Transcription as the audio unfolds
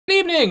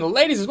evening,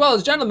 ladies as well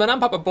as gentlemen. I'm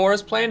Papa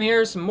Boris playing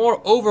here some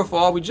more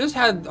Overfall. We just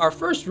had our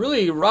first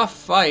really rough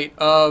fight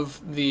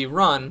of the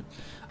run.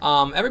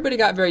 Everybody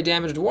got very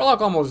damaged.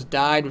 Warlock almost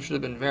died, which would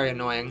have been very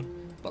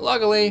annoying. But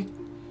luckily,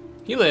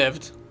 he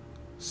lived.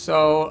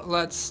 So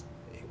let's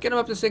get him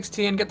up to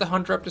 16, get the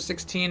Hunter up to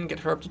 16, get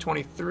her up to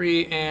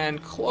 23,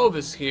 and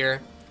Clovis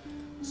here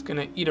is going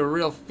to eat a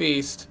real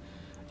feast.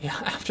 Yeah,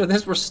 after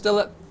this, we're still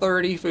at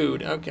 30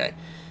 food. Okay,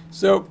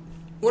 so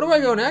where do I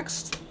go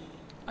next?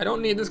 I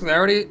don't need this because I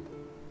already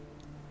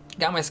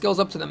got my skills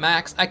up to the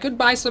max. I could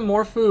buy some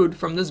more food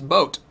from this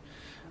boat.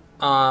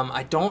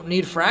 I don't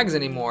need frags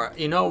anymore.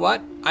 You know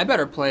what? I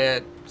better play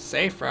it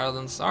safe rather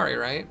than sorry,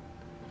 right?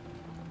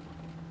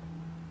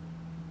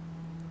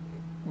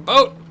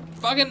 Boat!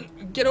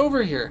 Fucking get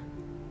over here.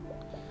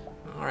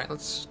 Alright,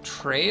 let's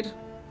trade.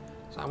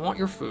 So I want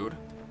your food.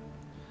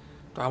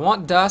 Do I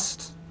want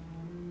dust?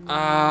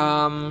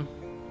 I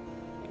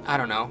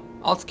don't know.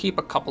 I'll just keep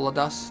a couple of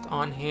dust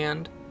on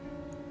hand.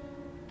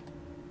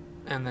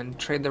 And then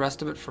trade the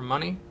rest of it for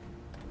money.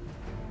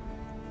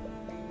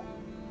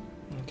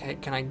 Okay,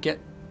 can I get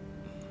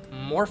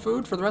more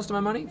food for the rest of my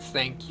money?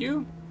 Thank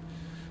you.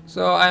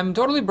 So I'm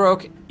totally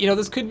broke. You know,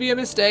 this could be a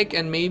mistake,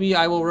 and maybe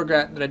I will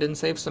regret that I didn't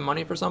save some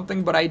money for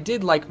something, but I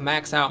did, like,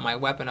 max out my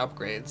weapon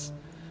upgrades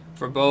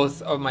for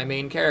both of my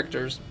main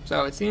characters,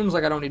 so it seems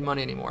like I don't need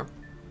money anymore.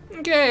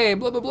 Okay,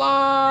 blah, blah,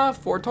 blah,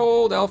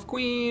 foretold, elf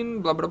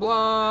queen, blah, blah,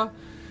 blah.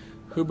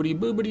 Hoobity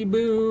boobity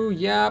boo,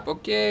 yep,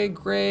 okay,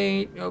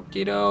 great,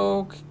 okie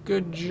doke,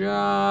 good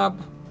job,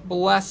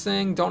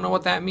 blessing, don't know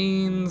what that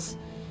means,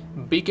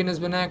 beacon has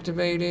been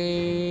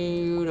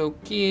activated,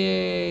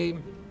 okay,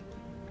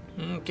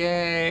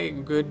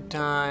 good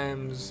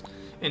times,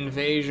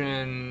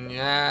 invasion,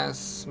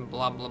 yes,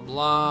 blah blah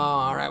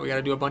blah, alright, we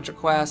gotta do a bunch of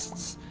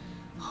quests,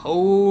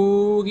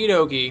 okie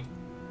dokie.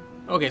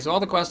 Okay, so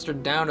all the quests are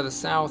down to the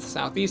south,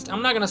 southeast.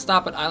 I'm not gonna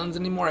stop at islands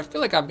anymore. I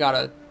feel like I've got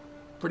a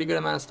pretty good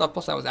amount of stuff,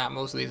 plus I was at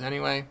most of these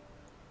anyway.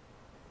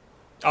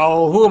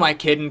 Oh, who am I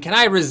kidding? Can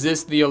I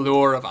resist the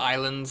allure of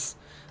islands?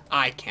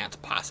 I can't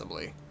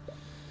possibly.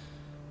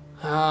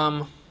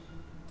 Okay.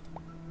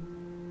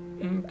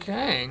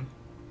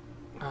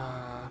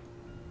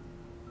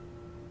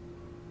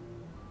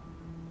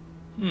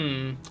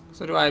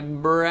 So do I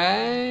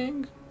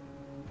brag?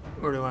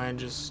 Or do I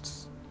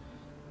just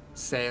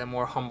say the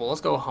more humble?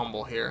 Let's go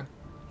humble here.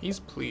 He's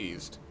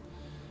pleased.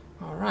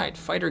 Alright,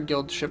 Fighter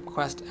Guild ship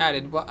quest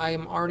added. Well, I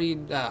am already...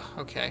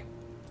 okay.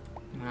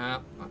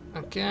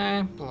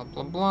 Okay, blah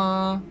blah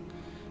blah.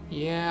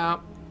 Yeah,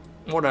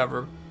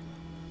 whatever.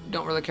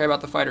 Don't really care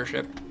about the fighter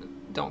ship.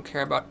 Don't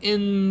care about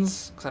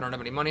inns, because I don't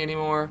have any money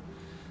anymore.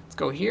 Let's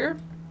go here.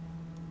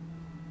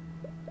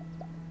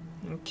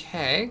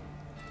 Okay.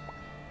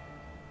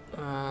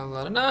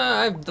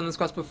 I've done this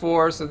quest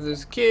before, so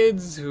there's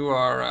kids who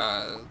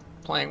are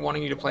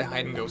wanting you to play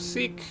hide and go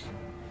seek.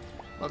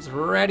 Let's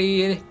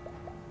ready.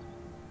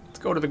 Let's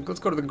go to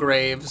the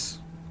graves.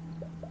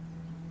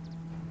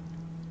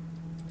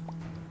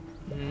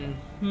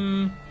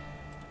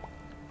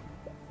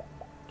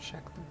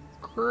 Check the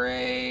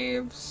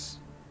graves.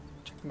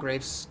 Check the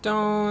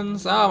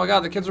gravestones. Oh my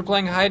god, the kids we're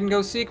playing hide and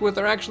go seek with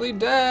are actually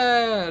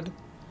dead.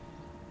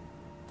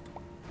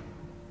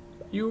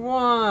 You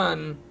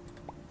won.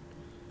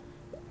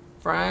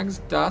 Frags,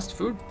 dust,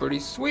 food, pretty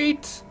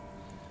sweet.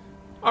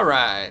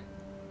 Alright.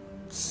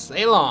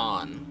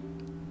 Ceylon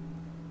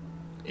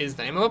is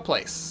the name of a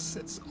place.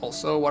 It's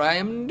also what I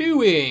am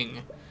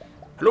doing.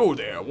 Hello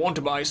there, want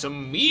to buy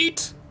some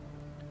meat?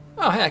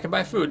 Oh, hey, I can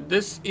buy food.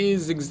 This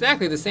is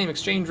exactly the same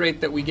exchange rate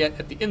that we get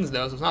at the inns,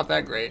 though, so it's not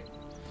that great.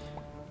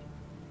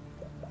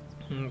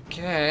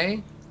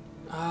 Okay.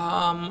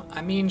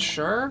 I mean,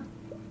 sure.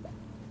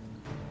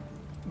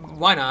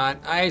 Why not?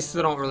 I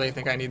still don't really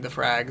think I need the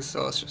frags,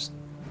 so let's just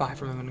buy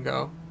from him and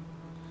go.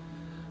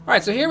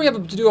 Alright, so here we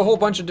have to do a whole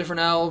bunch of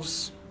different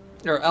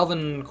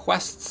elven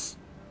quests.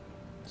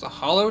 It's a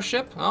hollow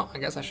ship? Oh, I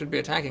guess I should be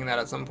attacking that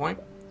at some point.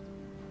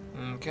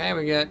 Okay,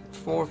 we get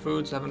 4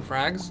 food, 7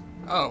 frags.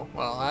 Oh,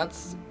 well,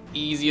 that's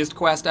easiest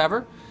quest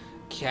ever.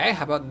 Okay,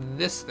 how about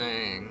this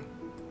thing?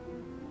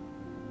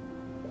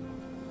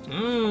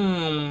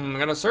 I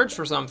gotta search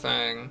for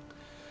something.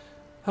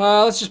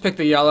 Let's just pick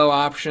the yellow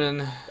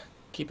option.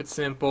 Keep it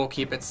simple,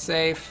 keep it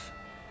safe.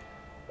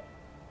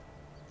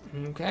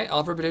 Okay,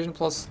 elf reputation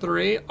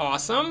 +3,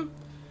 awesome.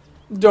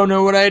 Don't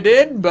know what I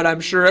did, but I'm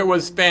sure it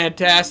was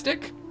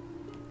fantastic.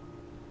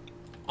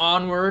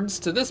 Onwards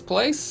to this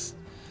place.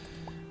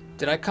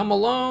 Did I come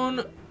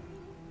alone?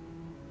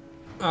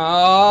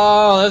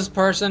 Oh, this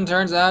person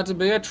turns out to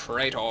be a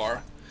traitor.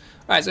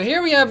 Alright, so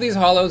here we have these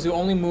hollows who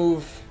only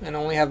move and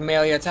only have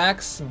melee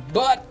attacks,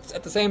 but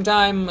at the same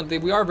time,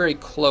 we are very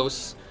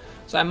close.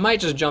 So I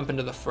might just jump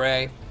into the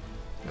fray.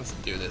 Let's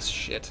do this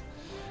shit.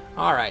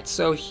 Alright,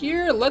 so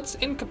here, let's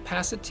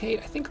incapacitate.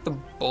 I think the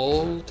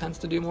bull tends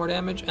to do more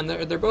damage, and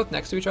they're both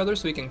next to each other,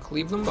 so we can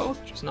cleave them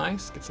both, which is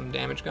nice. Get some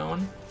damage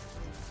going.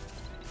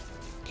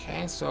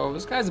 Okay, so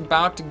this guy's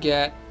about to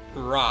get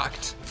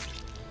rocked.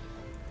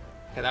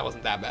 Okay, that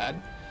wasn't that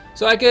bad.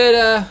 So I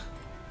could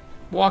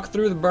walk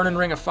through the burning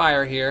ring of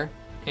fire here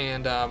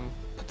and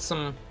put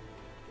some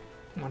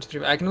 1, 2,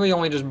 3. I can really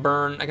only just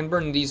burn. I can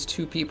burn these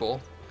 2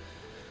 people.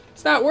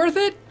 Is that worth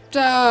it?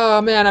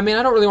 Oh man, I mean,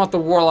 I don't really want the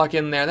warlock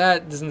in there.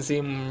 That doesn't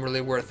seem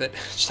really worth it.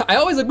 I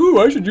always like, ooh,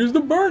 I should use the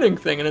burning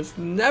thing, and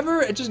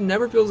it just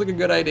never feels like a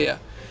good idea.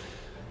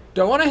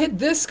 Do I want to hit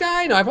this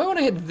guy? No, I probably want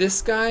to hit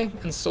this guy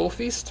and Soul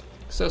Feast.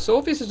 So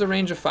Soul Feast is a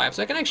range of 5,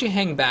 so I can actually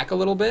hang back a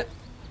little bit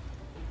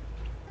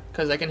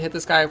because I can hit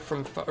this guy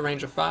from a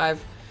range of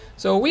 5.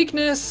 So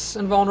weakness,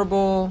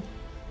 invulnerable,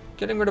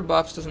 getting rid of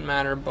buffs doesn't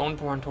matter.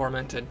 Boneborn,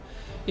 tormented.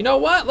 You know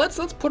what? Let's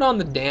put on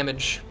the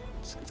damage.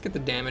 Let's get the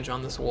damage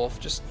on this wolf.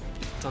 Just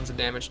tons of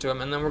damage to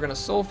him, and then we're gonna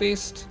Soul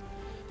Feast.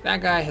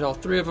 That guy hit all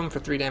 3 of them for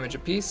 3 damage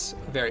apiece.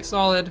 Very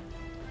solid.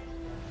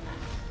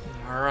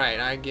 Alright,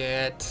 I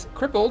get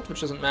crippled,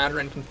 which doesn't matter,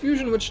 and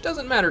confusion, which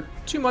doesn't matter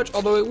too much,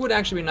 although it would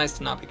actually be nice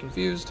to not be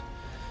confused.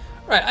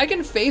 Alright, I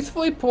can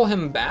faithfully pull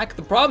him back.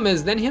 The problem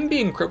is, then him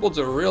being crippled is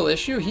a real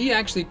issue. He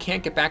actually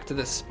can't get back to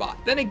this spot.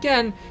 Then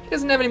again, he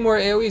doesn't have any more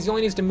AoEs. He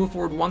only needs to move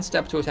forward 1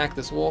 step to attack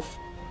this wolf.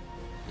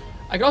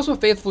 I can also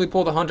faithfully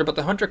pull the hunter, but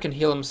the hunter can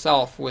heal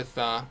himself with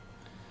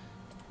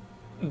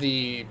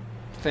the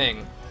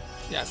thing.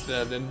 Yes,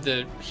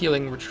 the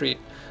healing retreat.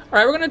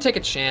 Alright, we're going to take a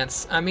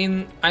chance. I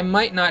mean, I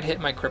might not hit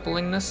my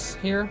cripplingness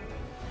here,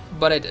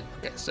 but I did.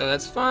 Okay, so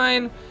that's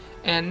fine.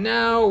 And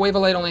now, Wave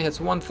of Light only hits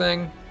 1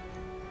 thing.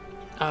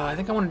 I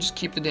think I want to just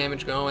keep the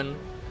damage going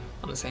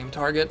on the same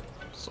target.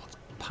 So let's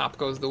pop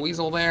goes the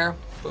weasel there.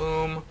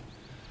 Boom.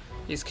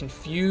 He's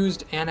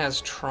confused and has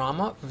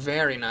trauma.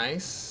 Very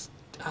nice.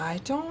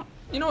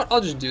 You know what?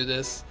 I'll just do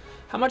this.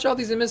 How much health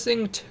is he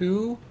missing?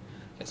 2.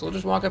 Okay, so we'll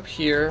just walk up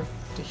here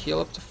to heal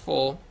up to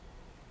full.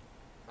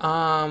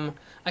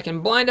 I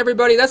can blind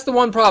everybody. That's the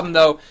one problem,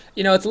 though.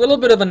 You know, it's a little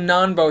bit of a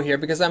non-bow here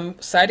because I'm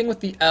siding with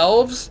the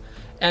elves,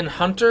 and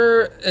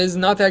Hunter is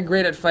not that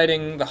great at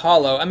fighting the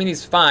Hollow. I mean,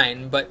 he's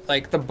fine, but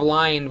like the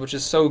blind, which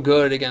is so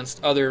good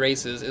against other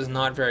races, is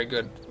not very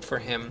good for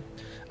him.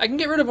 I can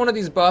get rid of one of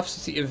these buffs.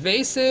 See,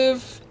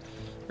 evasive,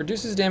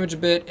 reduces damage a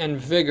bit, and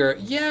vigor.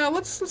 Yeah,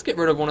 let's get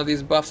rid of one of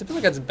these buffs. I feel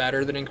like that's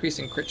better than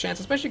increasing crit chance,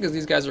 especially because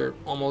these guys are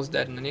almost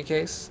dead in any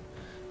case.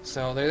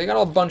 So they got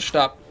all bunched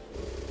up.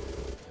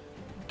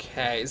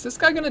 Okay, is this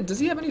guy does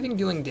he have anything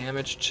dealing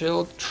damage?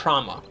 Chill,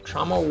 trauma.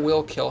 Trauma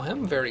will kill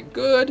him, very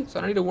good. So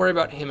I don't need to worry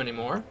about him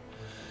anymore.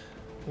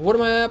 What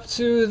am I up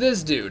to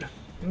this dude?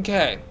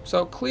 Okay,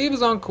 so Cleave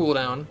is on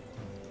cooldown.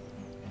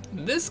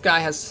 This guy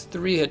has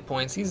 3 hit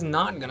points. He's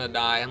not gonna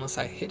die unless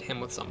I hit him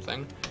with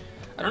something.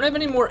 I don't have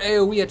any more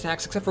AoE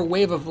attacks except for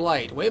Wave of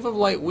Light. Wave of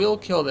Light will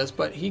kill this,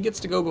 but he gets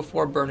to go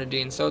before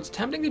Bernadine, so it's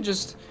tempting to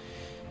just,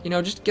 you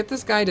know, just get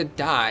this guy to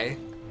die.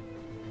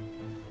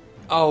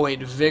 Oh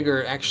wait,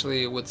 Vigor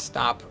actually would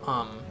stop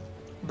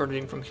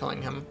Bernadine from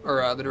killing him,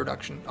 or the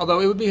reduction.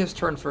 Although it would be his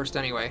turn first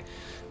anyway.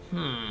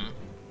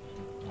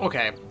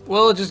 Okay,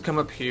 we'll just come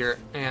up here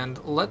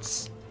and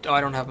let's... Oh,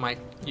 I don't have my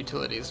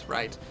utilities,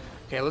 right.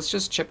 Okay, let's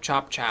just chip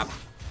chop chap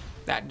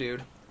that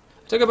dude.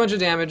 I took a bunch of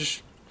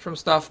damage from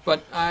stuff,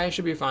 but I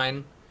should be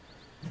fine.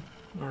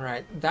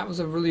 Alright, that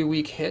was a really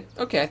weak hit.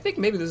 Okay, I think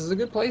maybe this is a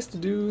good place to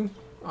do...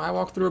 I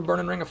walk through a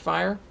burning ring of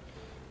fire.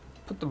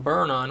 Put the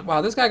burn on.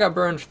 Wow, this guy got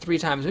burned 3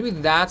 times. Maybe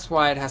that's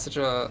why it has such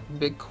a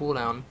big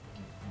cooldown.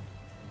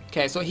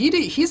 Okay, so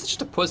he's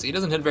just a pussy. He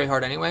doesn't hit very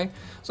hard anyway.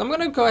 So I'm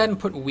going to go ahead and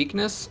put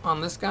weakness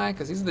on this guy,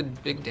 because he's the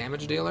big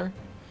damage dealer.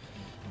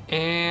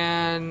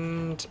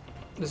 And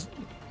this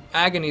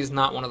agony is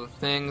not one of the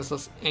things.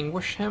 Let's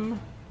anguish him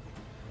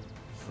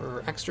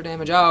for extra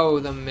damage. Oh,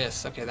 the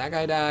miss. Okay, that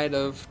guy died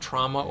of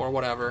trauma or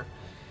whatever.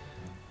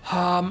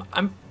 I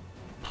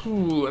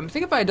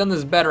think if I had done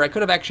this better, I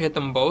could have actually hit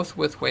them both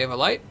with Wave of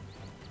Light.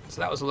 So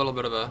that was a little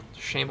bit of a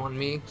shame on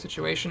me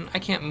situation. I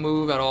can't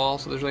move at all,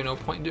 so there's really no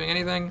point in doing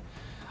anything.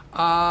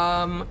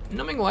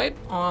 Numbing Light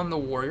on the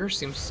warrior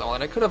seems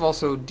solid. I could have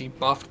also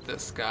debuffed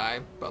this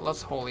guy, but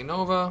let's Holy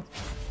Nova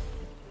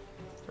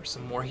for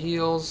some more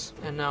heals.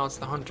 And now it's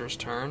the hunter's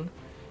turn.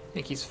 I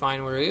think he's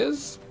fine where he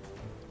is.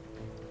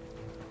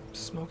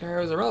 Smoke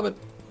arrows are irrelevant,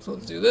 so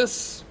let's do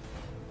this.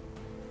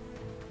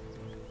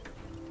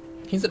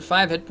 He's at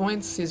 5 hit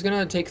points. He's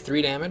gonna take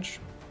 3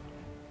 damage.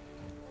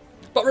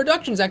 But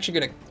reduction's actually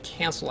gonna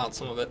cancel out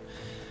some of it.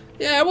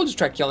 Yeah, we'll just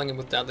try killing him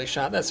with Deadly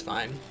Shot. That's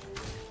fine.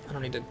 I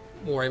don't need to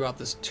worry about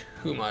this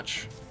too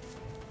much.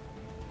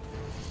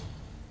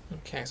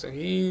 Okay, so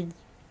he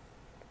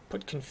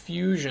put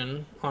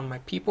confusion on my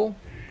people.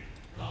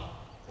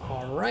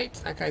 Alright,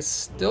 that guy's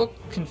still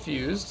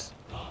confused.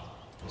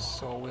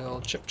 So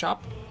we'll chip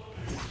chop.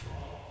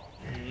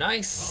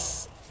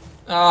 Nice.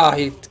 Ah,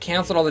 he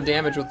canceled all the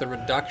damage with the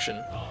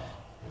reduction.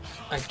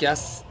 I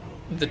guess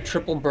the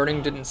triple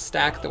burning didn't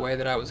stack the way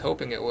that I was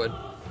hoping it would.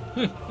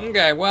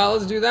 Okay, well,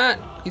 let's do that.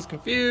 He's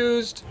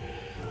confused.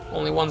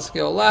 Only 1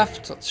 skill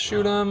left. Let's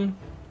shoot him.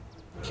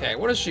 Okay,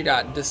 what does she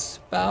got?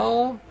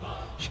 Dispel?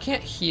 She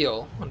can't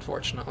heal,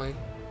 unfortunately.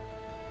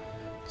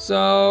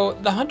 So,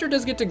 the hunter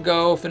does get to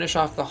go finish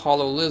off the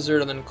hollow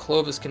lizard, and then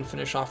Clovis can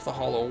finish off the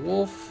hollow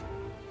wolf.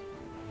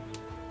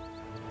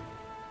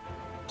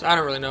 So I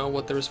don't really know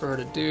what there is for her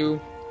to do.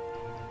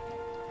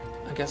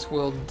 I guess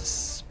we'll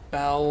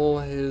dispel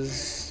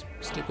his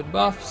stupid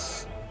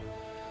buffs.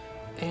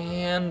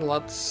 And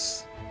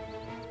let's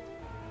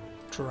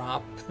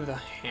drop the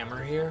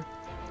hammer here.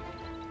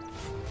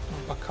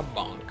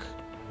 Bakabonk.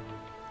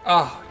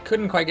 Oh,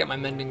 couldn't quite get my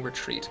mending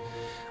retreat.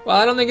 Well,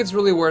 I don't think it's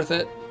really worth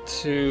it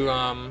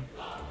to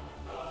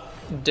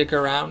dick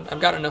around.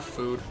 I've got enough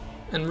food.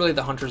 And really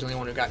the hunter's the only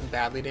one who got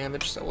badly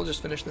damaged, so we'll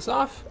just finish this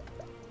off.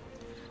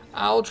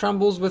 Owl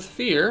trembles with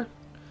fear.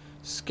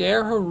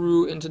 Scare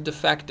Haru into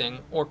defecting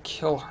or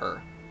kill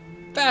her.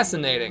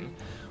 Fascinating.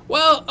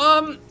 Well,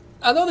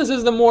 although this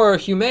is the more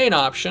humane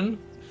option,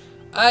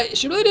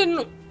 she really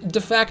didn't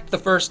defect the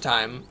first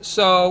time,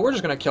 so we're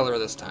just gonna kill her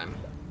this time.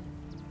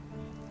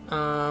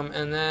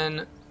 And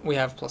then we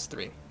have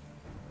 +3.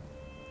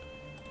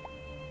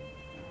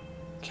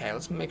 Okay,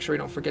 let's make sure we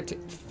don't forget to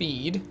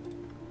feed.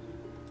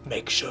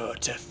 Make sure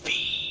to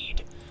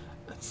feed.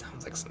 That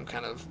sounds like some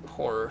kind of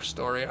horror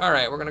story.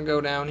 Alright, we're gonna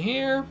go down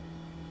here.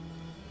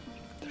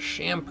 The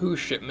shampoo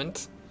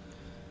shipment.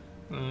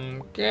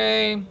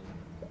 Okay.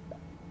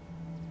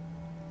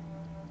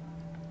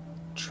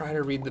 Try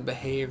to read the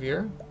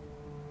behavior.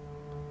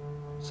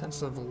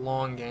 Sense of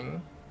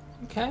longing.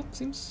 Okay,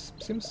 seems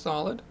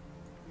solid.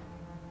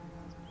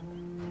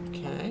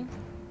 Okay.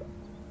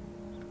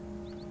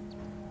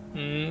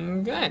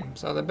 Okay,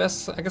 so the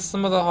best, I guess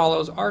some of the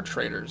hollows are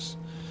traders.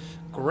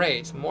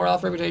 Great, more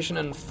elf reputation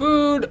and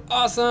food,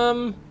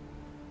 awesome!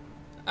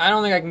 I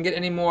don't think I can get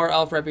any more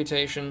elf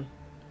reputation,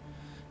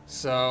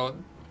 so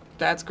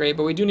that's great,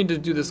 but we do need to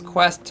do this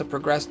quest to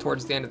progress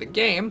towards the end of the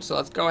game, so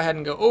let's go ahead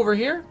and go over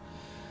here.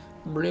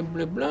 Blah,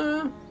 blah,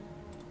 blah.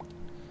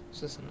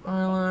 Is this an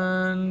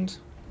island?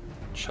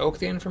 Choke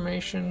the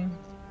information.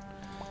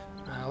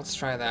 Let's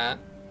try that.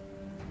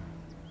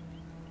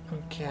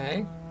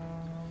 Okay.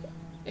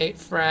 8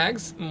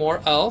 frags,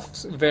 more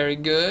elves, very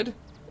good.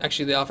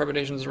 Actually, the elf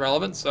reputation is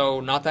irrelevant, so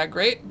not that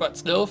great, but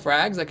still,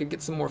 frags. I could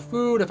get some more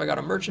food if I got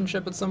a merchant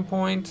ship at some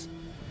point.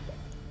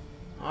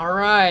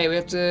 Alright, we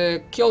have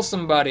to kill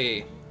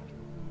somebody.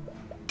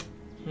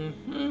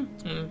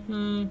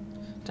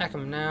 Attack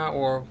him now,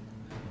 or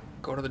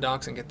go to the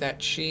docks and get that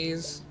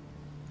cheese.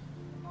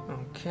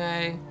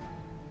 Okay.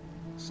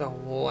 So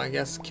we'll, I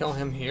guess, kill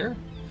him here.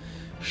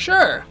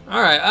 Sure.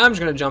 Alright, I'm just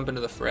going to jump into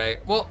the fray.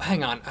 Well,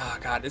 hang on. Oh,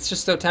 God. It's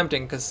just so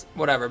tempting, because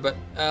whatever. But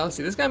let's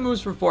see. This guy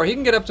moves for 4. He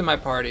can get up to my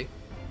party.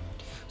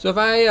 So if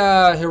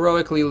I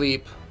heroically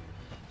leap,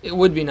 it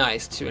would be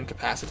nice to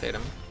incapacitate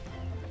him.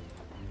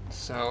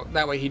 So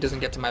that way he doesn't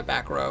get to my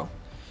back row.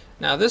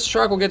 Now, this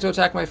shark will get to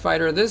attack my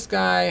fighter. This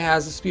guy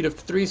has a speed of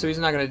 3, so he's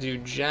not going to do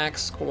jack,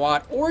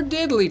 squat, or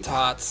diddly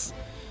tots.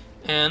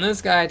 And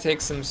this guy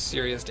takes some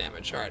serious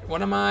damage. Alright,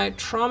 what am I?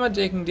 Trauma,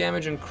 taking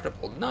damage, and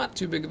crippled. Not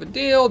too big of a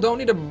deal. Don't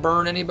need to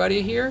burn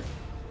anybody here.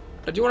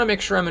 But I do want to make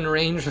sure I'm in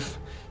range of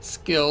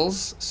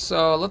skills.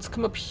 So let's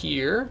come up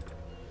here.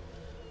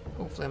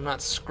 Hopefully I'm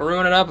not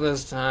screwing it up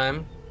this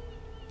time.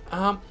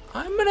 I'm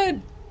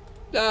going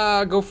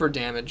to go for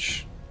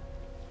damage.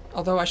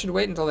 Although I should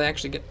wait until they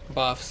actually get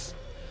buffs.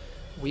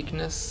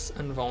 Weakness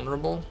and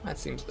vulnerable. That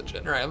seems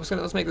legit. Alright,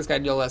 let's make this guy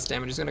deal less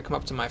damage. He's going to come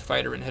up to my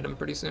fighter and hit him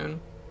pretty soon.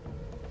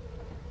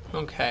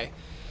 Okay,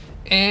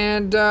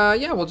 and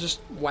yeah, we'll just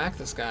whack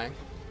this guy.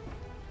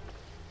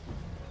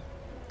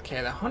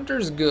 Okay, the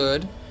hunter's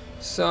good,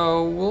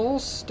 so we'll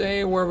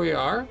stay where we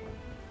are.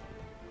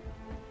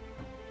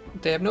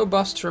 They have no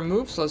buffs to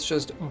remove, so let's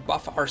just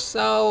buff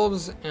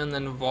ourselves and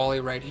then volley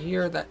right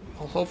here. That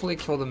will hopefully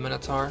kill the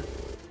Minotaur.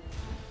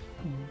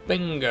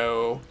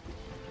 Bingo.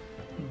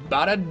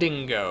 Bada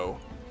dingo.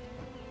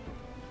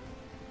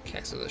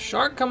 Okay, so the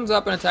shark comes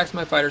up and attacks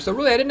my fighter. So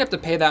really, I didn't have to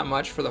pay that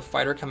much for the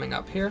fighter coming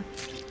up here.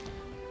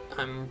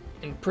 I'm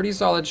in pretty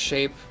solid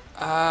shape.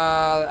 Do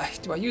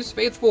I use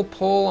Faithful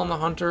Pull on the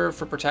hunter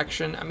for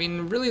protection? I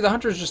mean, really, the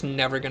hunter's just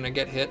never going to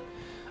get hit.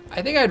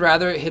 I think I'd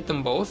rather hit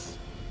them both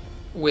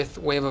with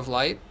Wave of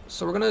Light.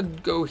 So we're going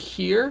to go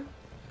here.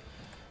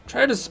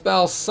 Try to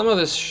dispel some of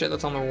this shit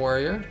that's on the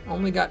warrior.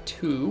 Only got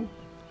 2.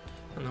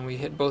 And then we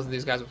hit both of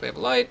these guys with Wave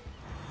of Light.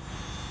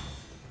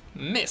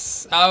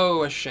 Miss.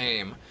 Oh, a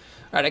shame.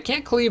 Alright, I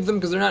can't cleave them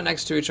because they're not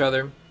next to each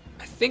other.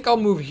 I think I'll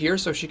move here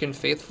so she can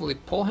faithfully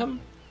pull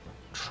him.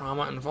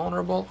 Trauma and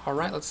vulnerable.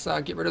 Alright, let's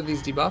get rid of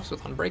these debuffs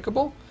with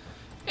Unbreakable.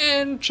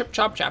 And Chip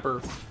Chop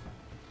Chapper.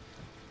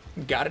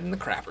 Got it in the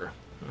crapper.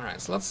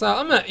 Alright, so let's,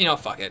 I'm gonna,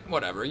 fuck it.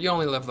 Whatever. You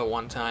only live the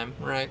one time,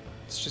 right?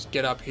 Let's just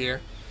get up here.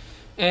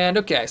 And,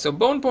 okay, so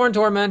Boneporn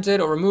Tormented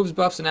or removes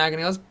buffs and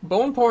agony. Let's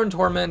Boneporn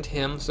Torment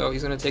him, so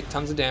he's gonna take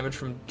tons of damage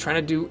from trying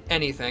to do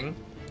anything.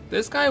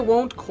 This guy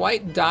won't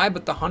quite die,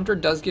 but the hunter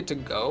does get to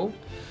go.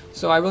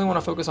 So I really want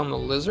to focus on the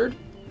lizard.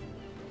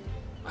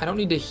 I don't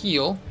need to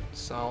heal,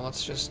 so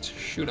let's just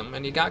shoot him.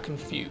 And he got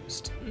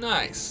confused.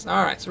 Nice.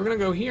 Alright, so we're going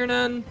to go here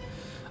then.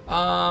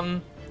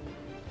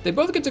 They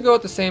both get to go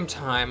at the same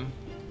time.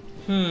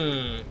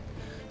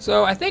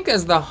 So I think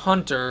as the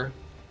hunter,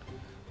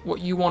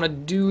 what you want to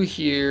do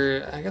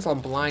here, I guess I'll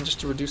blind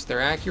just to reduce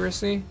their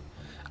accuracy.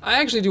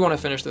 I actually do want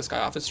to finish this guy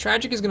off. It's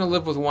tragic he's going to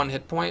live with 1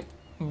 hit point.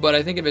 But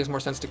I think it makes more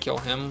sense to kill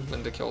him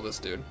than to kill this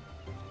dude.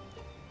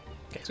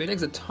 Okay, so he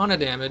takes a ton of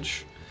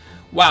damage.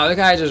 Wow, the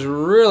guy just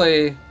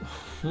really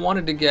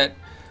wanted to get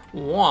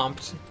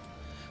whomped.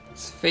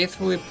 Let's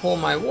faithfully pull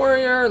my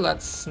warrior.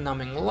 Let's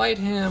numbing light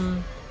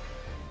him.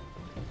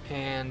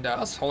 And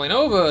let's Holy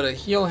Nova to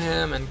heal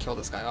him and kill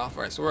this guy off.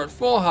 Alright, so we're at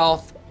full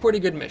health. Pretty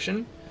good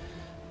mission.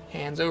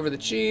 Hands over the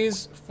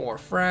cheese. 4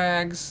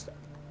 frags.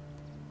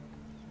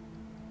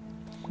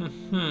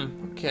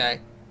 Okay,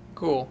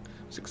 cool.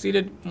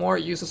 Succeeded. More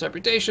useless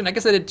reputation. I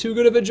guess I did too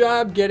good of a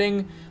job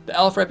getting the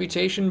elf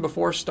reputation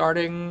before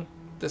starting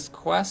this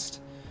quest.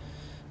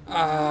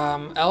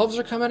 Elves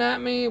are coming at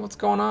me. What's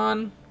going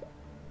on?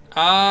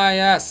 Ah,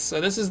 yes.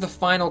 So this is the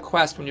final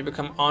quest when you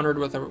become honored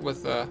with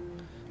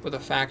a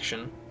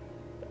faction.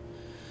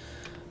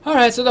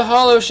 Alright, so the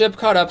hollow ship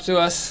caught up to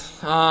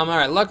us.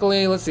 Alright,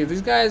 luckily, let's see.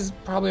 These guys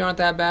probably aren't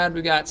that bad.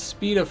 We got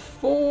speed of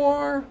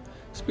 4,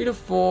 speed of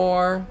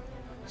 4,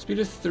 speed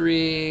of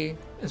 3,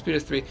 and speed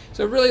of 3.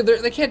 So really,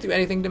 they can't do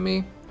anything to me.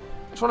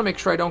 I just want to make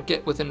sure I don't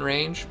get within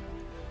range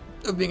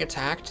of being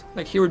attacked.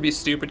 Like, here would be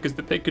stupid because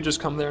the pig could just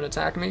come there and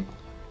attack me.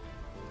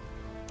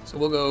 So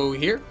we'll go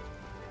here.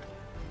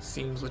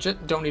 Seems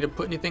legit. Don't need to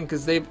put anything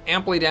because they've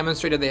amply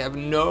demonstrated they have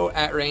no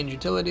at-range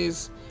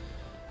utilities.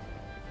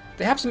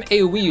 They have some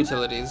AoE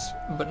utilities,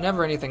 but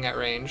never anything at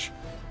range.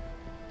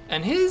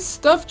 And his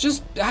stuff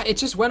just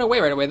went away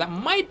right away. That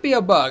might be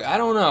a bug. I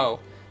don't know.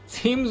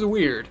 Seems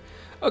weird.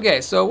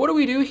 Okay, so what do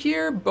we do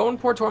here? Bone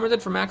Poor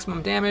Tormented for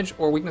maximum damage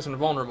or weakness and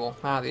vulnerable?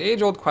 Ah, the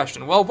age-old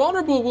question. Well,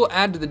 vulnerable will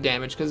add to the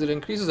damage because it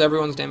increases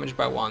everyone's damage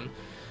by 1.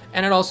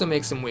 And it also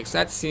makes him weak, so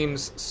that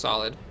seems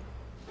solid.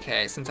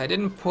 Okay, since I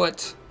didn't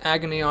put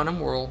Agony on him,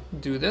 we'll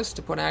do this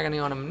to put Agony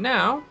on him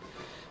now.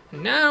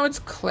 Now it's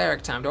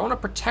Cleric time. Do I want to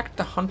protect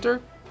the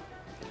Hunter?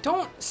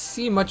 Don't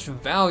see much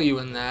value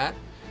in that.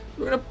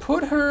 We're going to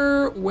put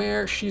her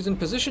where she's in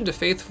position to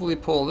faithfully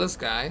pull this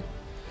guy.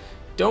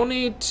 Don't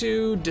need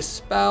to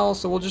dispel,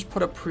 so we'll just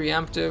put a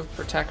preemptive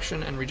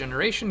protection and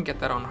regeneration. Get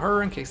that on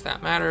her in case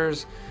that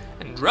matters.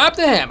 And drop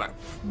the hammer.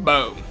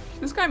 Boom.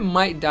 This guy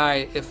might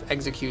die if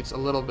executes a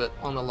little bit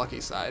on the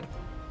lucky side.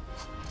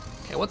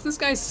 Okay, what's this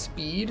guy's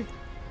speed?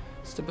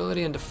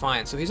 Stability and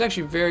defiance. So he's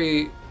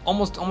actually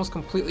almost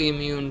completely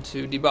immune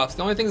to debuffs.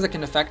 The only things that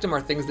can affect him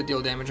are things that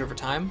deal damage over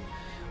time.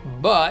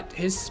 But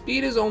his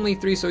speed is only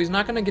 3, so he's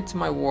not going to get to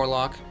my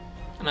Warlock.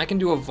 And I can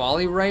do a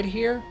volley right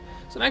here.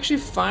 So I'm actually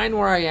fine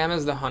where I am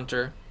as the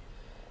Hunter.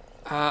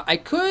 I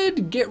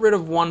could get rid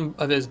of one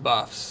of his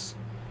buffs.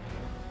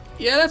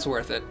 Yeah, that's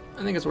worth it.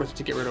 I think it's worth it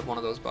to get rid of one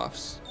of those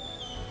buffs.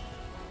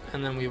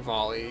 And then we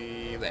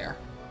volley there.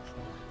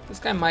 This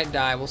guy might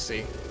die, we'll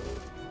see.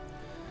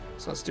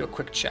 So let's do a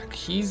quick check.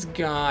 He's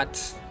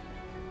got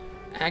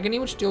Agony,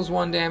 which deals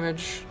 1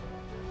 damage.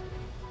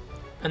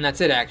 And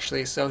that's it,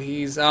 actually. So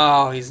he's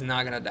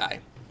not gonna die.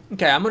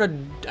 Okay,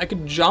 I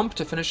could jump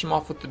to finish him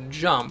off with the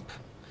jump.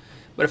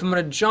 But if I'm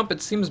gonna jump,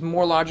 it seems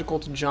more logical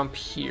to jump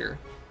here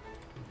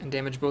and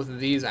damage both of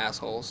these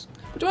assholes.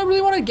 But do I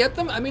really want to get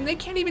them? I mean, they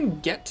can't even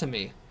get to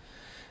me.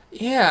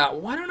 Yeah,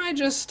 why don't I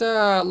just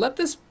let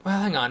this... Well,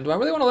 hang on. Do I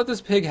really want to let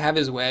this pig have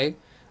his way?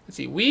 Let's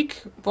see.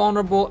 Weak,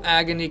 vulnerable,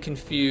 agony,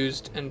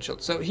 confused, and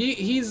chilled. So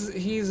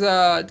he's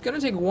gonna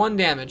take 1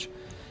 damage.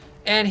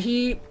 And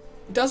he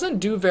doesn't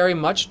do very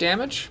much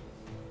damage.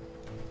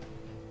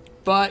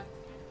 But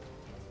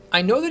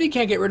I know that he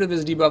can't get rid of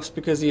his debuffs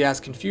because he has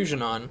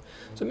confusion on.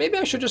 So maybe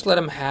I should just let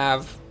him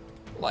have,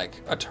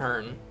 like, a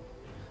turn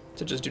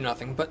to just do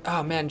nothing. But,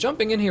 oh man,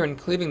 jumping in here and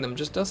cleaving them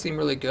just does seem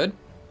really good.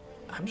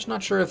 I'm just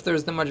not sure if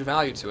there's that much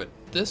value to it.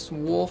 This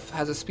wolf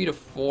has a speed of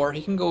 4.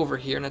 He can go over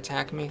here and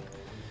attack me.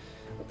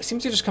 It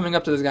seems to be just coming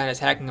up to this guy and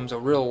attacking him is a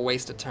real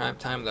waste of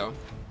time though.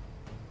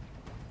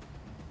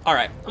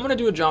 Alright, I'm going to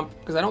do a jump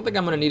because I don't think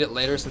I'm going to need it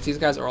later since these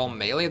guys are all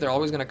melee. They're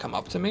always going to come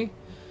up to me.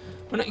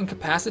 I'm going to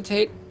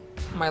incapacitate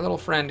my little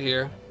friend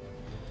here.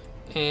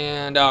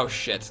 And, oh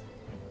shit.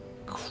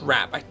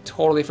 Crap, I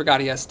totally forgot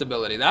he has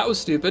stability. That was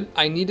stupid.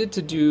 I needed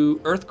to do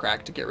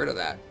Earthcrack to get rid of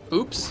that.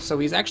 Oops, so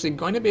he's actually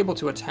going to be able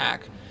to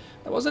attack.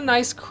 That was a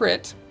nice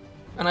crit.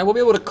 And I will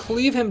be able to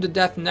cleave him to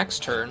death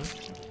next turn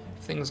if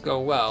things go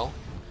well.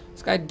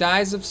 This guy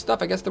dies of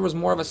stuff. I guess there was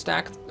more of a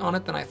stack on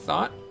it than I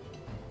thought.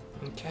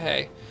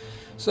 Okay.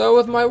 So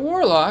with my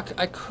Warlock,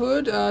 I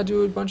could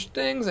do a bunch of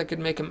things. I could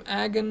make him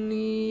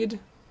agonied.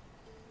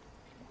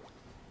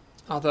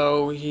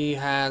 Although he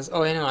has...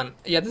 Oh, hang on.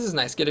 Yeah, this is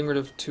nice. Getting rid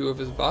of 2 of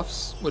his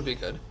buffs would be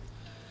good.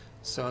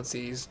 So let's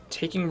see. He's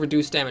taking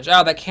reduced damage.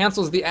 Oh, that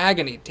cancels the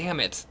agony. Damn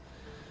it.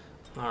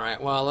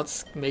 Alright, well,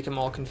 let's make him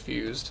all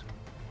confused.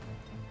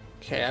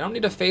 Okay, I don't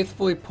need to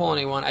faithfully pull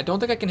anyone. I don't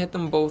think I can hit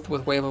them both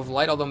with Wave of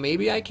Light, although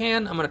maybe I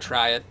can. I'm going to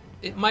try it.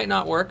 It might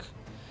not work.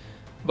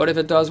 But if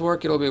it does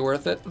work, it'll be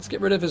worth it. Let's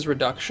get rid of his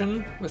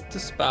reduction with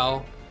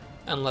Dispel.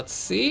 And let's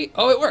see.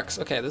 Oh, it works.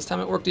 Okay, this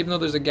time it worked even though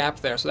there's a gap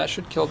there. So that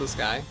should kill this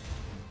guy.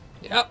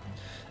 Yep.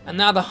 And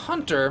now the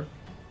Hunter.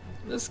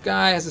 This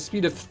guy has a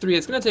speed of 3.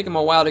 It's going to take him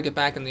a while to get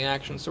back in the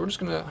action. So we're just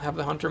going to have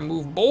the Hunter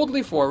move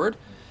boldly forward.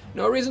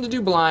 No reason to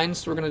do blinds.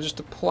 So we're going to just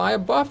apply a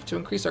buff to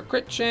increase our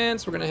crit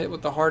chance. We're going to hit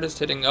with the hardest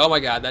hitting. Oh my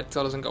god, that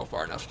still doesn't go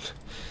far enough.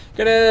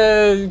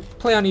 Gonna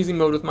play on easy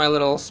mode with my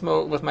little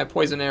smoke, with my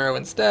poison arrow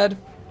instead.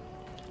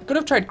 I could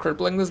have tried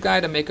crippling this guy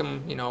to make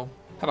him, you know,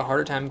 have a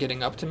harder time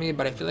getting up to me,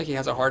 but I feel like he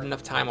has a hard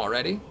enough time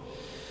already.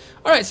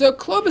 Alright, so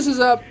Clovis is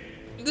up.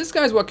 This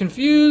guy's what,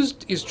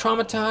 confused, he's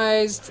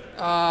traumatized,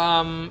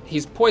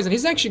 he's poisoned.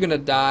 He's actually gonna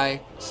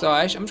die, so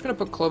I'm just gonna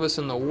put Clovis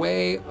in the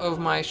way of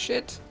my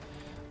shit.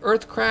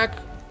 Earthcrack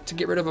to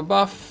get rid of a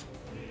buff.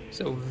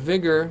 So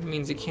Vigor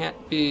means he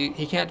can't be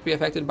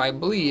affected by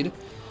bleed,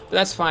 but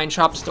that's fine.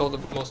 Chop's still the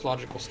most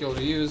logical skill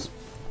to use.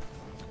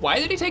 Why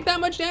did he take that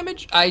much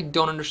damage? I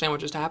don't understand what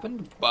just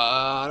happened,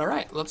 but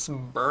alright, let's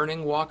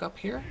Burning Walk up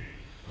here.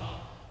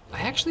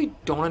 I actually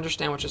don't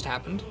understand what just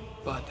happened,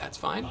 but that's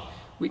fine.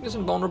 Weakness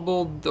and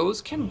Vulnerable,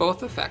 those can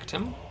both affect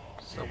him,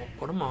 so we'll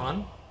put him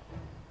on.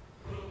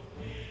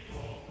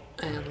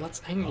 And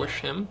let's Anguish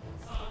him.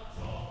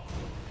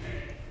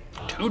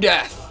 To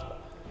death!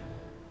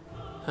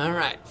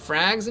 Alright,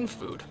 frags and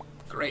food.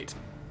 Great.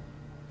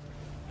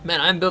 Man,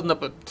 I'm building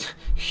up a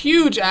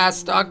huge-ass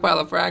stockpile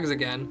of frags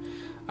again.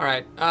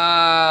 Alright,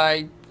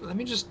 let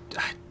me just...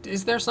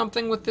 Is there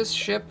something with this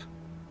ship?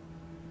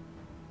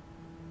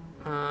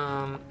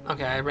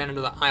 Okay, I ran into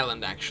the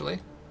island, actually.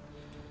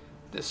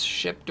 This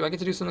ship, do I get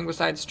to do something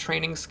besides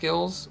training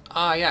skills?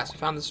 Ah, yes, we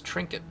found this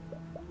trinket.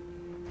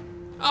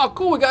 Oh,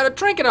 cool, we got a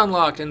trinket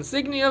unlocked!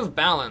 Insignia of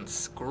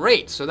Balance.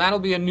 Great, so that'll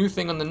be a new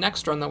thing on the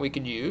next run that we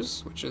could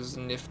use, which is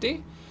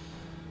nifty.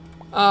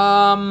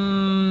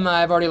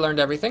 I've already learned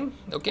everything.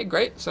 Okay,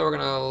 great, so we're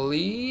gonna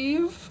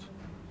leave.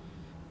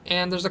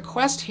 And there's a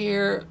quest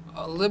here,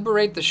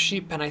 liberate the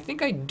sheep pen. I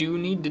think I do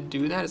need to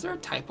do that. Is there a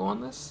typo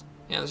on this?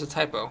 Yeah, there's a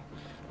typo.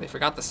 They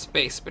forgot the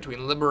space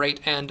between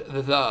liberate and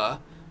the.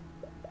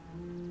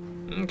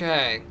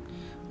 Okay.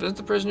 Visit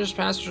the prisoners'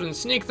 passage and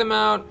sneak them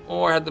out,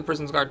 or head the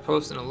prison's guard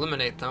post and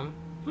eliminate them.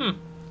 You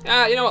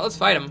know what, let's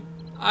fight them.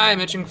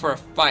 I'm itching for a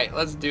fight.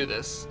 Let's do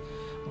this.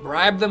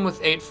 Bribe them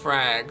with 8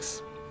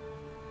 frags.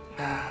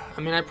 I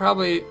mean, I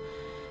probably...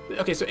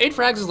 Okay, so 8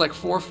 frags is like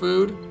 4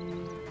 food.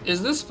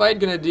 Is this fight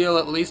gonna deal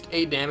at least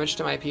 8 damage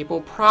to my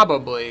people?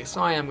 Probably, so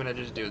I am gonna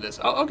just do this.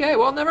 Oh, okay,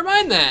 well, never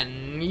mind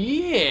then.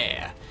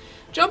 Yeah.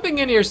 Jumping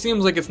in here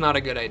seems like it's not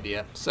a good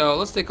idea. So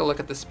let's take a look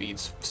at the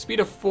speeds. Speed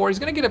of 4, he's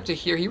gonna get up to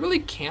here. He really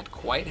can't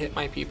quite hit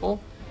my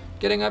people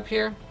getting up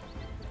here.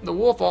 The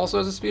wolf also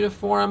has a speed of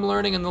 4, I'm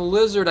learning, and the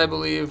lizard, I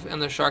believe,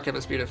 and the shark have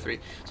a speed of 3.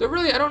 So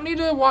really, I don't need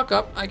to walk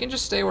up. I can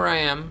just stay where I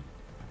am.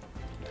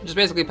 Just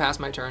basically pass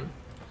my turn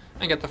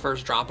and get the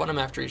first drop on him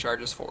after he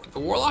charges forward. The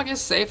warlock is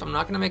safe. I'm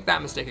not going to make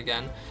that mistake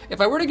again. If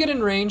I were to get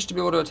in range to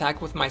be able to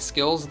attack with my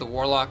skills, the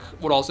warlock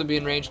would also be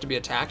in range to be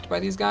attacked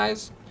by these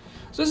guys.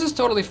 So this is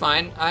totally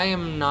fine. I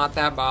am not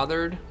that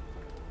bothered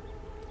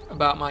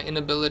about my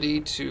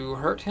inability to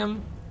hurt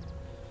him.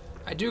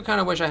 I do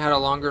kind of wish I had a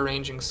longer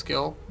ranging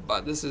skill,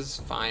 but this is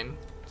fine.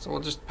 So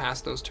we'll just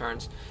pass those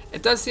turns.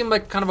 It does seem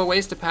like kind of a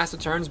waste to pass the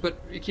turns, but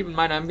keep in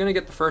mind I'm going to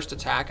get the first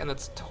attack, and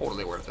that's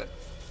totally worth it.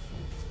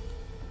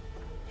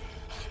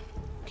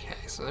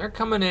 So they're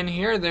coming in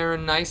here. They're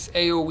in nice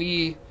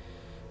AoE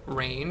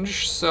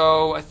range.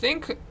 So I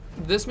think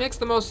this makes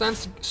the most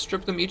sense to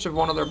strip them each of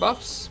one of their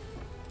buffs.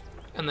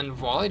 And then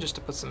volley just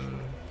to put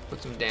some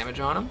damage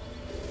on them.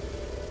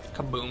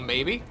 Kaboom,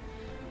 baby.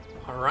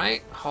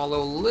 Alright,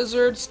 Hollow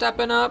Lizard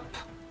stepping up.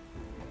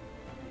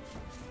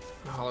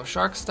 Hollow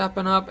Shark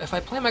stepping up. If I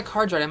play my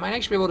cards right, I might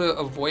actually be able to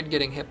avoid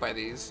getting hit by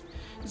these.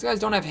 These guys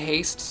don't have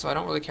haste, so I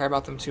don't really care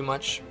about them too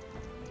much.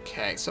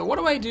 Okay, so what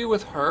do I do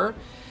with her?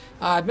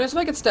 If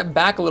I could step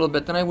back a little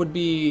bit, then I would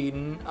be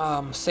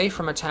safe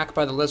from attack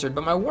by the lizard.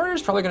 But my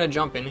warrior's probably going to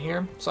jump in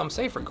here, so I'm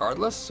safe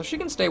regardless. So she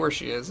can stay where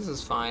she is. This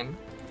is fine.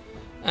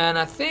 And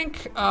I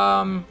think,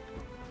 I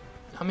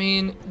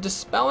mean,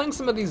 dispelling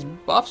some of these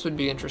buffs would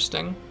be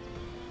interesting.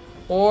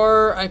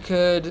 Or I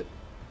could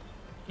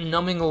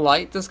Numbing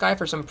Light this guy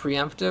for some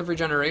preemptive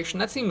regeneration.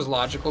 That seems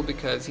logical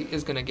because he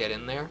is going to get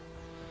in there.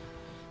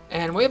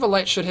 And Wave of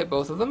Light should hit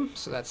both of them,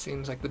 so that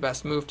seems like the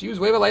best move to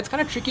use. Wave of Light's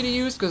kind of tricky to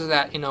use because of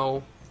that, you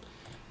know,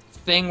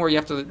 thing where you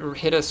have to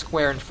hit a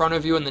square in front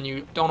of you and then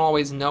you don't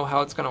always know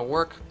how it's going to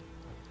work.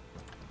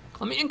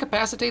 Let me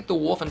incapacitate the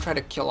wolf and try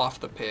to kill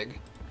off the pig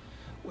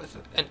with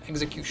an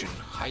execution.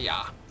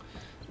 Hiya.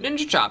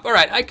 Ninja Chop.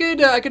 Alright, I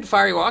could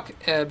Fiery Walk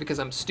because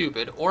I'm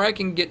stupid, or I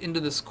can get into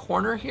this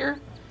corner here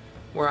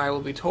where I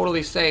will be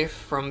totally safe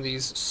from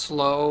these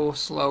slow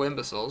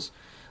imbeciles.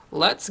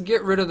 Let's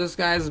get rid of this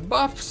guy's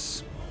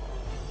buffs.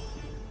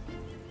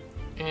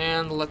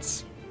 And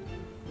let's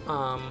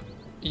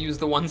use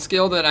the one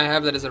skill that I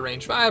have that is a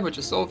range 5, which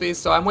is Soul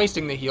Feast. So I'm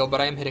wasting the heal, but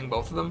I am hitting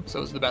both of them,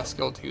 so it's the best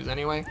skill to use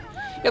anyway.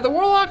 Yeah, the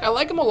Warlock, I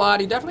like him a lot.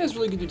 He definitely has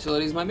really good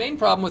utilities. My main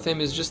problem with him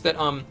is just that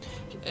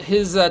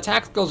his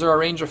attack skills are a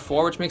range of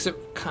 4, which makes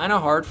it kind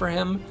of hard for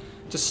him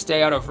to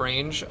stay out of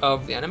range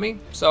of the enemy.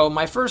 So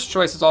my first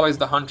choice is always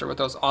the Hunter with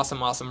those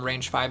awesome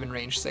range 5 and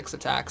range 6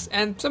 attacks,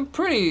 and some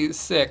pretty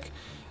sick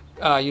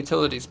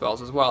utility spells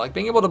as well. Like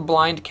being able to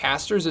blind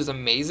casters is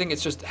amazing.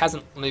 It just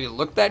hasn't maybe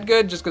looked that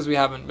good just because we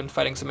haven't been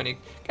fighting so many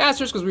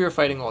casters because we were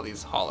fighting all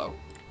these hollow.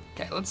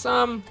 Okay, let's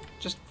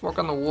just work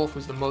on the wolf,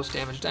 who's the most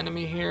damaged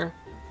enemy here.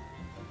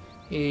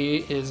 He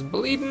is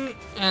bleeding,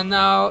 and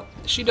now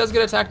she does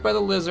get attacked by the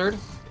lizard.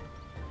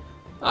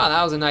 Ah,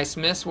 that was a nice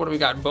miss. What do we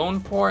got? Bone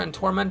Pour and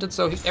Tormented.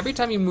 So every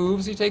time he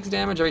moves, he takes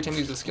damage. Every time he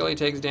uses a skill, he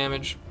takes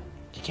damage.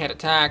 He can't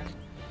attack.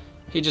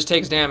 He just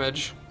takes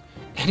damage.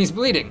 And he's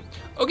bleeding.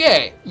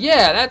 Okay,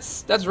 yeah,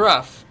 that's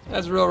rough.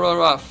 That's real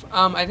rough.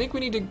 I think we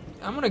need to...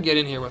 I'm going to get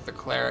in here with the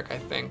Cleric, I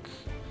think,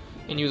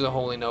 and use a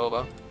Holy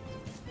Nova.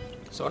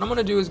 So what I'm going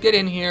to do is get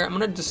in here. I'm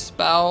going to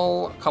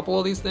dispel a couple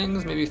of these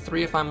things, maybe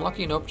 3 if I'm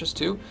lucky. Nope, just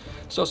 2.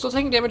 So still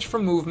taking damage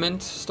from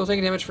movement, still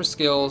taking damage for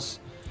skills,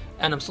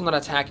 and I'm still not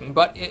attacking.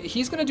 But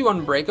he's going to do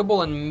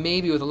Unbreakable, and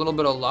maybe with a little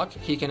bit of luck,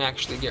 he can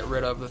actually get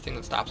rid of the thing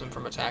that stops him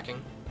from attacking.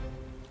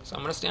 So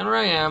I'm going to stand where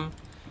I am.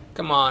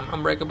 Come on,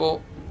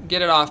 Unbreakable.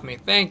 Get it off me.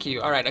 Thank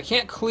you. Alright, I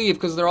can't cleave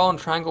because they're all in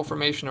triangle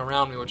formation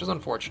around me, which is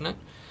unfortunate.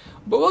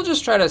 But we'll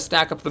just try to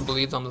stack up the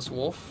bleeds on this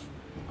wolf.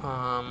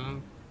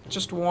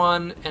 Just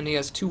 1, and he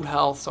has 2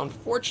 health, so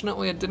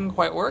unfortunately it didn't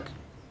quite work.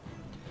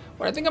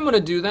 What I think I'm going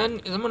to do then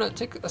is I'm going to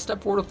take a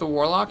step forward with the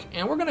Warlock,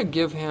 and we're going to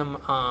give him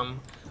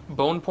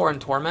Bone Pour and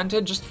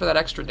Tormented, just for that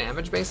extra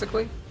damage,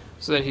 basically,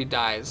 so that he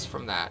dies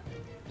from that.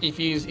 If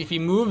he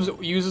moves,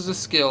 uses a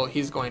skill,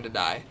 he's going to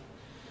die.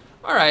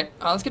 Alright,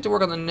 let's get to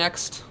work on the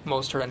next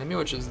most hurt enemy,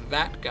 which is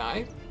that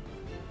guy.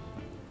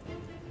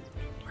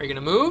 Are you going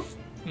to move?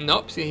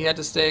 Nope, see, he had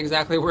to stay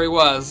exactly where he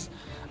was.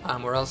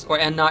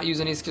 And not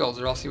use any skills,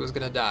 or else he was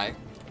going to die.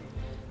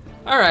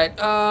 Alright,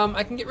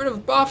 I can get rid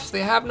of buffs.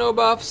 They have no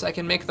buffs. I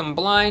can make them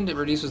blind. It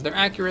reduces their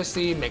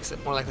accuracy, makes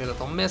it more likely that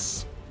they'll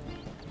miss.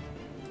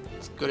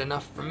 It's good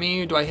enough for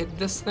me. Do I hit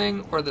this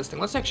thing or this thing?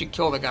 Let's actually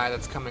kill the guy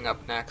that's coming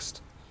up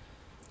next.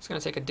 He's going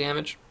to take a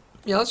damage.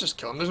 Yeah, let's just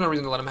kill him. There's no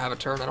reason to let him have a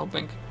turn, I don't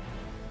think.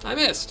 I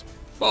missed.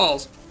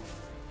 Balls.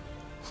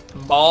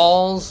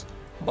 Balls.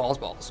 Balls,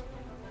 balls.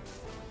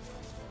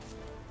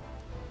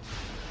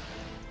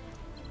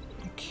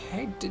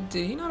 Okay, did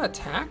he not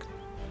attack?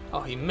 Oh,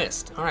 he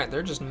missed. Alright,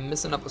 they're just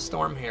missing up a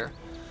storm here.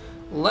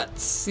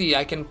 Let's see,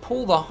 I can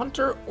pull the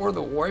Hunter or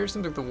the Warrior.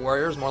 Seems like the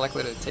Warrior is more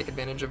likely to take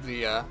advantage of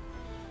the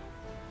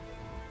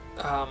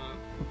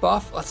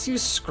buff. Let's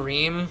use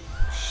Scream.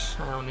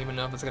 I don't even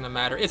know if it's going to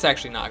matter. It's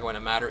actually not going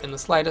to matter in the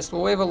slightest.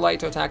 We'll wave a light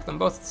to attack them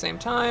both at the same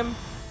time.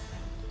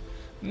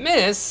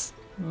 Miss?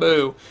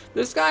 Boo.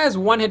 This guy has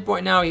 1 hit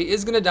point now. He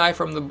is going to die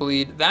from the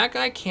bleed. That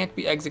guy can't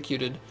be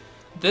executed.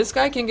 This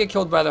guy can get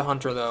killed by the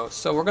Hunter, though.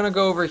 So we're going to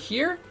go over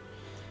here.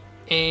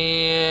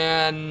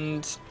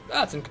 And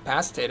let's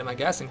incapacitate him, I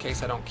guess, in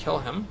case I don't kill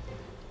him.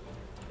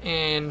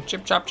 And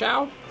chip, chop,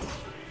 chow.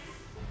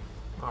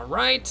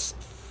 Alright.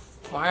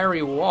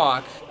 Fiery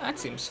Walk. That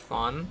seems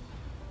fun.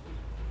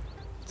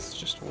 Let's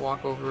just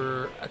walk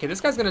over. Okay, this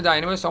guy's going to die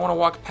anyway, so I want to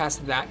walk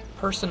past that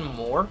person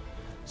more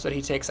so that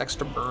he takes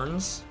extra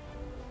burns.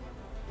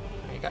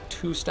 You got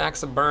 2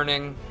 stacks of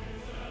burning.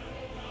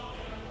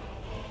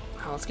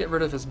 Let's get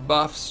rid of his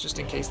buffs just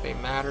in case they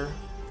matter.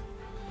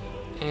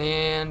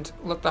 And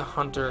let the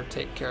Hunter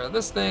take care of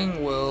this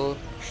thing. We'll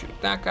shoot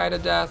that guy to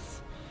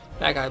death.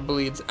 That guy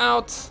bleeds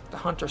out. The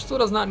Hunter still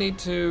does not need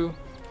to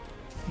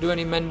do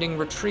any mending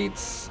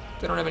retreats.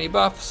 They don't have any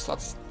buffs.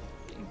 Let's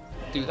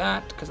do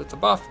that because it's a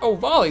buff. Oh,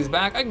 Volley's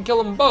back. I can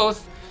kill them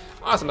both.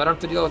 Awesome. I don't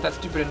have to deal with that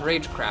stupid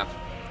enrage crap.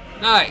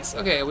 Nice.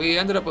 Okay, we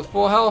ended up with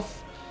full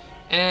health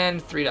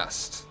and 3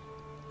 dust.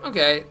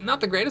 Okay,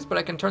 not the greatest, but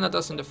I can turn that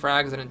dust into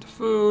frags and into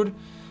food.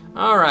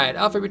 Alright,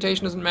 Alpha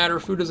Reputation doesn't matter,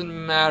 food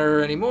doesn't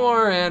matter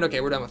anymore, and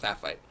okay, we're done with that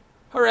fight.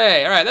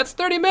 Hooray! Alright, that's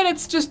 30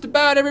 minutes, just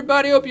about,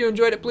 everybody. Hope you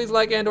enjoyed it. Please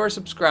like and or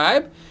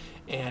subscribe,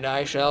 and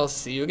I shall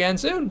see you again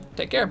soon.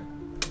 Take care.